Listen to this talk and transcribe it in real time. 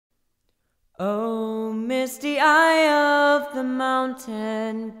Oh, misty eye of the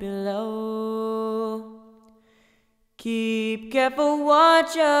mountain below, keep careful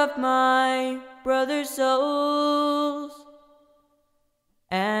watch of my brother's souls.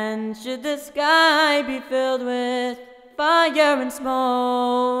 And should the sky be filled with fire and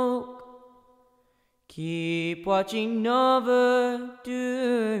smoke, keep watching over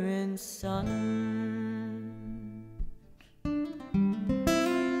during sun.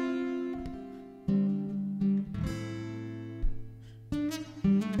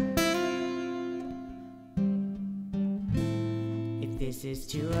 If this is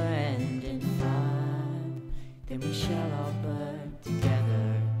to end in fire, then we shall all burn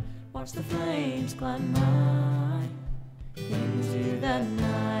together. Watch the flames climb high into the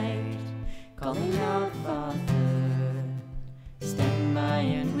night, calling out, Father, stand by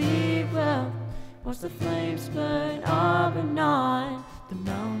and we will watch the flames burn up and on the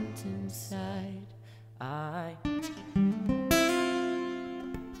mountainside.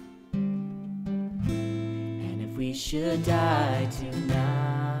 And if we should die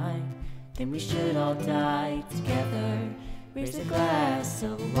tonight, then we should all die together. Raise a glass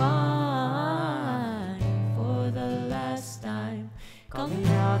of wine for the last time, calling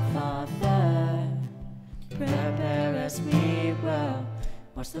out, Father, prepare as we will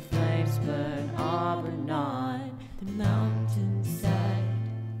watch the flames burn up and on the mountainside.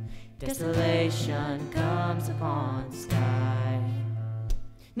 Desolation comes upon the sky.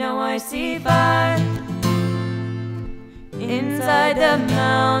 Now I see fire inside the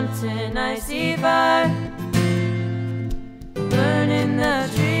mountain. I see fire burning the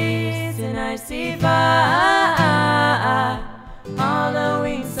trees, and I see fire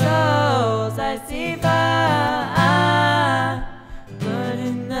hollowing souls. I see fire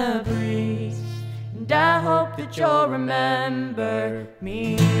burning the breeze, and I hope that you'll remember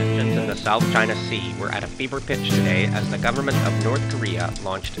me. Tensions in the South China Sea were at a fever pitch today as the government of North Korea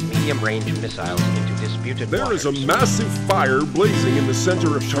launched medium-range missiles into disputed waters. There is a massive fire blazing in the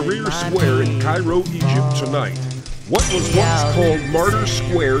center of Tahrir Square in Cairo, Egypt tonight. What was once called Martyr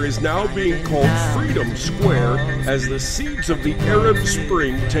Square is now being called Freedom Square as the seeds of the Arab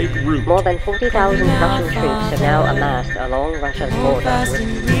Spring take root. More than 40,000 Russian troops are now amassed along Russia's border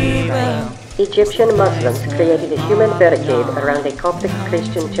with Israel. Egyptian Muslims created a human barricade around a Coptic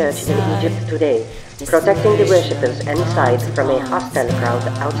Christian church in Egypt today, protecting the worshippers inside from a hostile crowd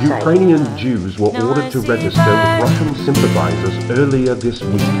outside. Ukrainian Jews were ordered to register with Russian sympathizers earlier this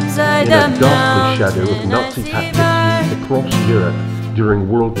week in a ghastly shadow of Nazi tactics used across Europe during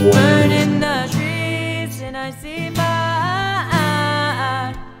World War II.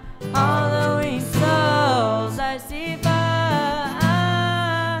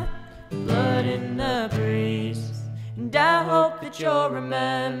 And I hope that you'll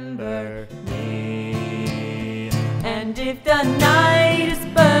remember me. And if the night is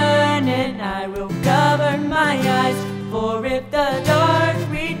burning, I will cover my eyes. For if the dark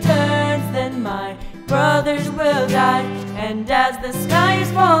returns, then my brothers will die. And as the sky is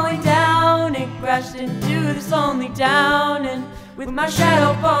falling down, it crashed into this lonely town. And with my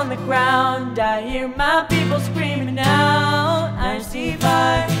shadow upon the ground, I hear my people screaming out. I see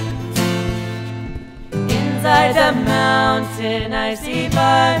fire inside the mountain. I see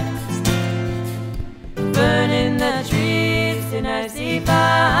fire burning the trees, and I see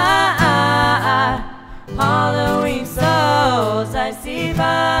fire hollowing souls. I see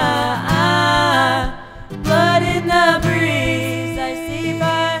fire blood in the breeze. I see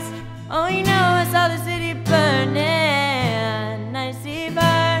fire. Oh, you know I saw the city burning. I see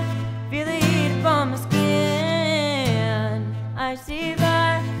fire, feel the heat upon my skin. I see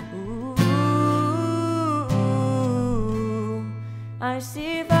fire. I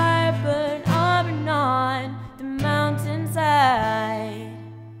see fire burn up and on the mountainside.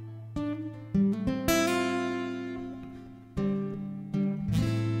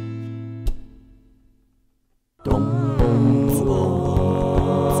 Don't